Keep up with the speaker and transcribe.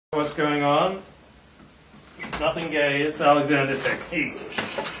What's going on? It's nothing gay, it's Alexander technique.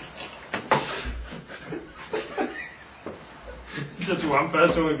 Just one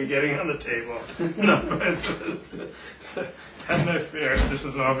person would be getting on the table. No, have no fear, this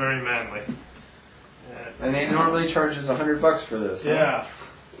is all very manly. And he normally charges $100 for this. Yeah.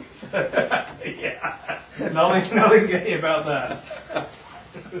 Huh? Yeah. Nothing gay about that.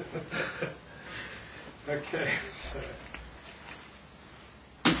 Okay, so.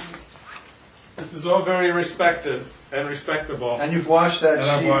 This is all very respected and respectable. And you've washed that sheet.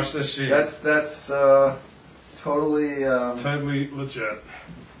 And I've washed this sheet. That's totally... totally legit.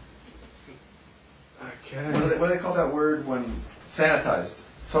 Okay. What do they call that word when... Sanitized.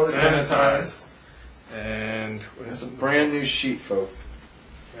 It's totally sanitized. And... It's a brand new sheet, folks.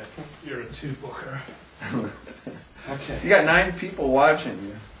 I think you're a two-booker. Okay. You got 9 people watching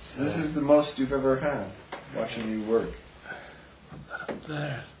you. This is the most you've ever had, watching you work. Put that up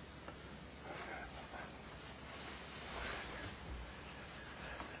there.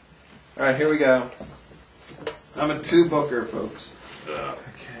 All right, here we go. I'm a 2-booker, folks. Okay,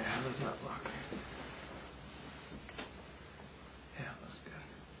 how does that look? Yeah, that's good.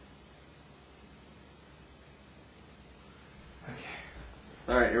 Okay.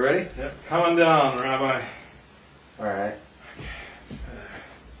 All right, you ready? Yep, coming down, Rabbi. All right.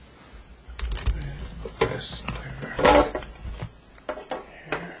 Okay, this over here.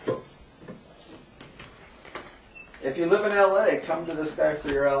 If you live in LA, come to this guy for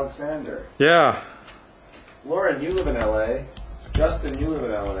your Alexander. Yeah. Lauren, you live in LA. Justin, you live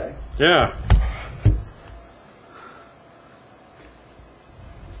in LA. Yeah.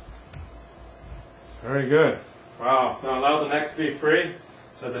 Very good. Wow. So allow the neck to be free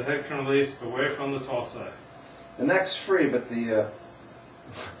so the head can release away from the torso. The neck's free, but the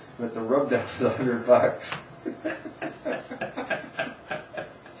rub down is $100.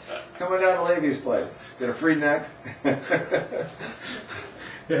 Coming down to Levy's place. Get a free neck. Yeah,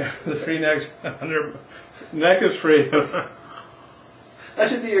 the free neck's 100. Neck is free. That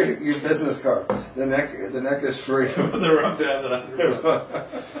should be your business card. The neck is free. The rub down's at 100.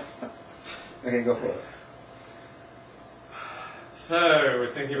 Okay, go for it. So we're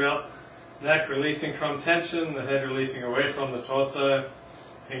thinking about neck releasing from tension, the head releasing away from the torso.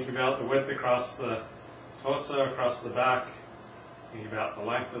 Thinking about the width across the torso, across the back. Thinking about the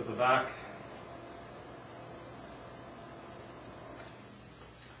length of the back.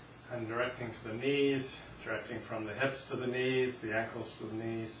 And directing to the knees, directing from the hips to the knees, the ankles to the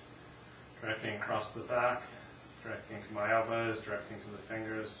knees, directing across the back, directing to my elbows, directing to the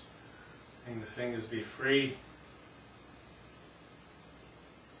fingers, letting the fingers be free.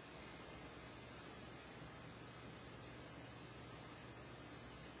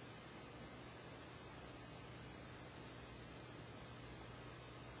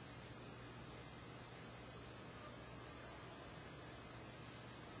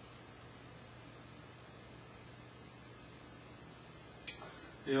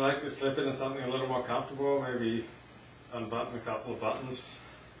 Do you like to slip into something a little more comfortable? Maybe unbutton a couple of buttons?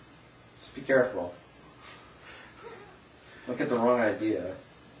 Just be careful. Don't get the wrong idea.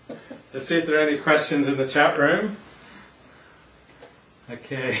 Let's see if there are any questions in the chat room.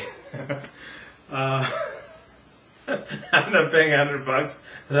 Okay. I'm not paying $100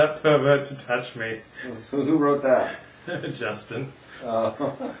 for that pervert to touch me. Who wrote that? Justin. Oh.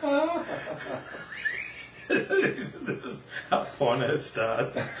 This is how porno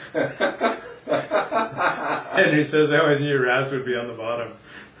starts. And he says, I always knew raps would be on the bottom.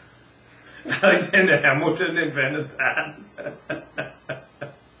 Alexander Hamilton invented that.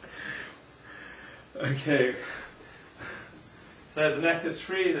 Okay. So the neck is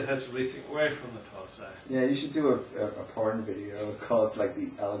free, the head's releasing away from the torso. Yeah, you should do a porn video. Call it like the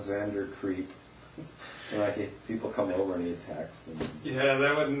Alexander Creep. And like if people come over and he attacks them. Yeah,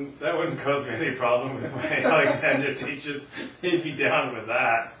 that wouldn't cause me any problem with my Alexander teachers. He'd be down with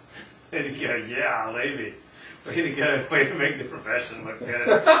that. They'd go, yeah, Levy. Way to go, way to make the profession look good.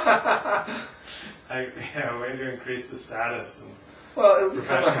 Way to increase the status. And well, it would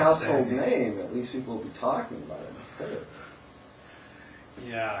become a household name. At least people will be talking about it.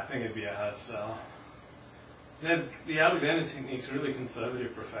 Yeah, I think it'd be a hard sell. The Alexander technique's a really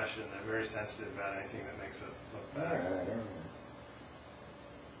conservative profession. They're very sensitive about anything that makes it look bad.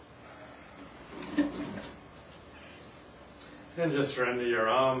 All right. And just surrender your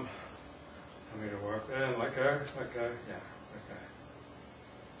arm. I'm going to work there and let go. Yeah, let go.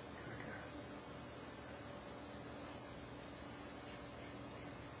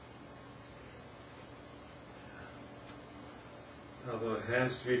 Now the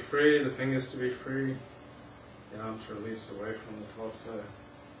hands to be free, the fingers to be free. The arms release away from the torso.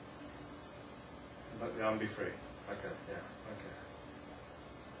 let the arm be free. Okay, yeah, okay.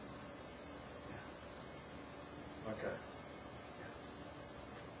 Yeah. Okay.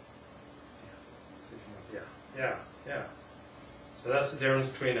 Yeah. Yeah, yeah. So that's the difference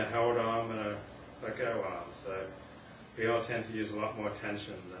between a held arm and a let go arm. So we all tend to use a lot more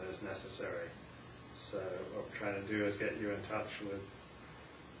tension than is necessary. So what we're trying to do is get you in touch with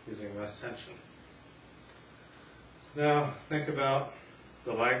using less tension. Now think about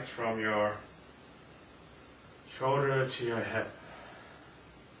the length from your shoulder to your hip.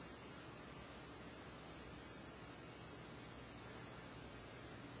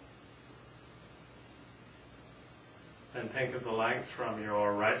 And think of the length from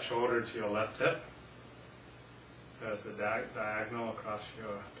your right shoulder to your left hip. There's a diagonal across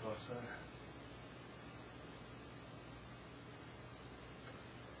your torso.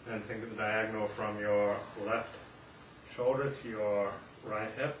 And think of the diagonal from your left shoulder to your right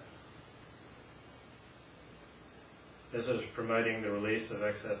hip. This is promoting the release of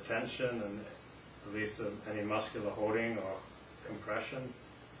excess tension and release of any muscular holding or compression,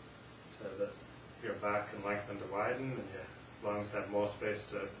 so that your back can lengthen to widen and your lungs have more space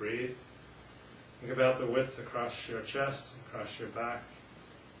to breathe. Think about the width across your chest, across your back.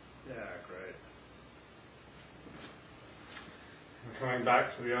 Yeah, great. We're coming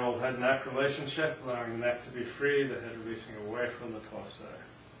back to the old head-neck relationship, allowing the neck to be free, the head releasing away from the torso.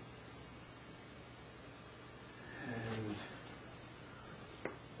 And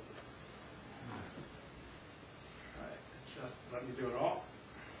just let me do it all.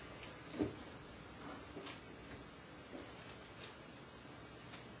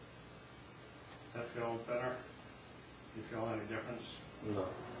 That feel better? Do you feel any difference? No.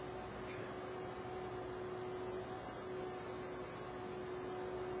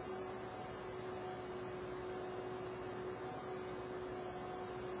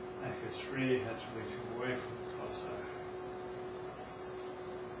 Neck is free, head's releasing away from the torso.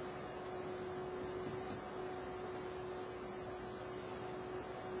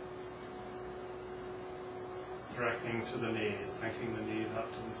 Directing to the knees, thinking the knees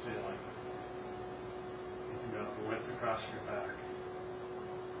up to the ceiling. Thinking about the width across your back.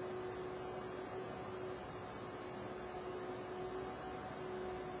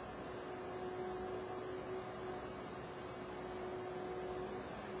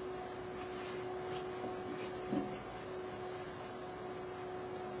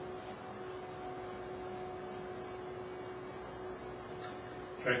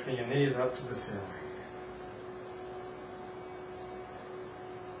 Directing your knees up to the ceiling.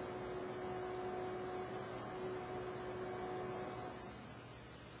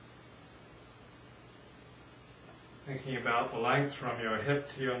 Thinking about the length from your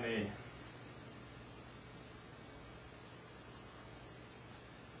hip to your knee.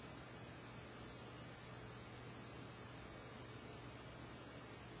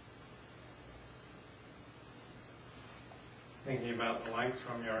 Thinking about the length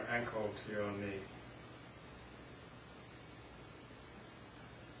from your ankle to your knee.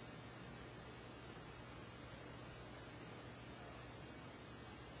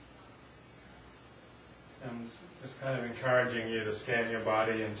 And just kind of encouraging you to scan your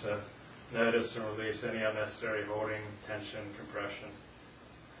body and to notice and release any unnecessary holding, tension, compression.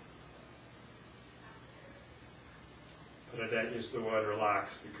 But I don't use the word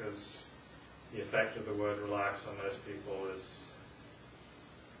relax because the effect of the word relax on most people is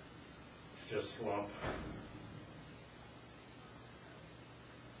just slump.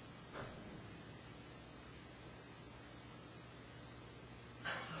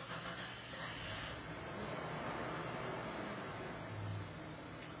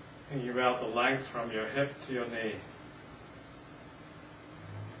 Thinking about the length from your hip to your knee.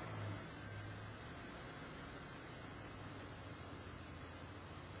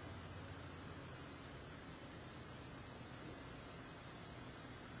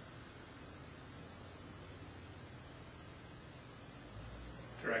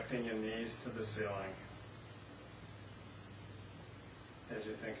 Directing your knees to the ceiling. As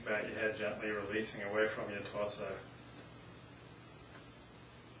you think about your head gently releasing away from your torso.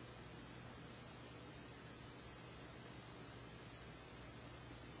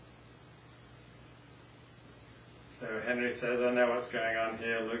 So Henry says, I know what's going on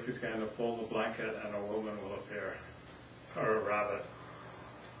here. Luke is going to pull the blanket and a woman will appear. Or a rabbit.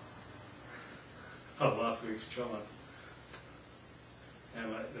 Of last week's children.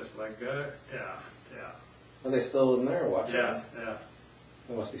 And just let go. Yeah, yeah. Are they still in there watching Yeah, this? yeah.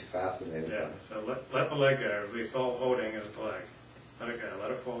 They must be fascinated. Yeah, so let the leg go. Release all holding of the leg. Let it go.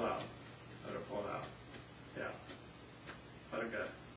 Let it pull out. Let it pull out. Yeah. Let it go.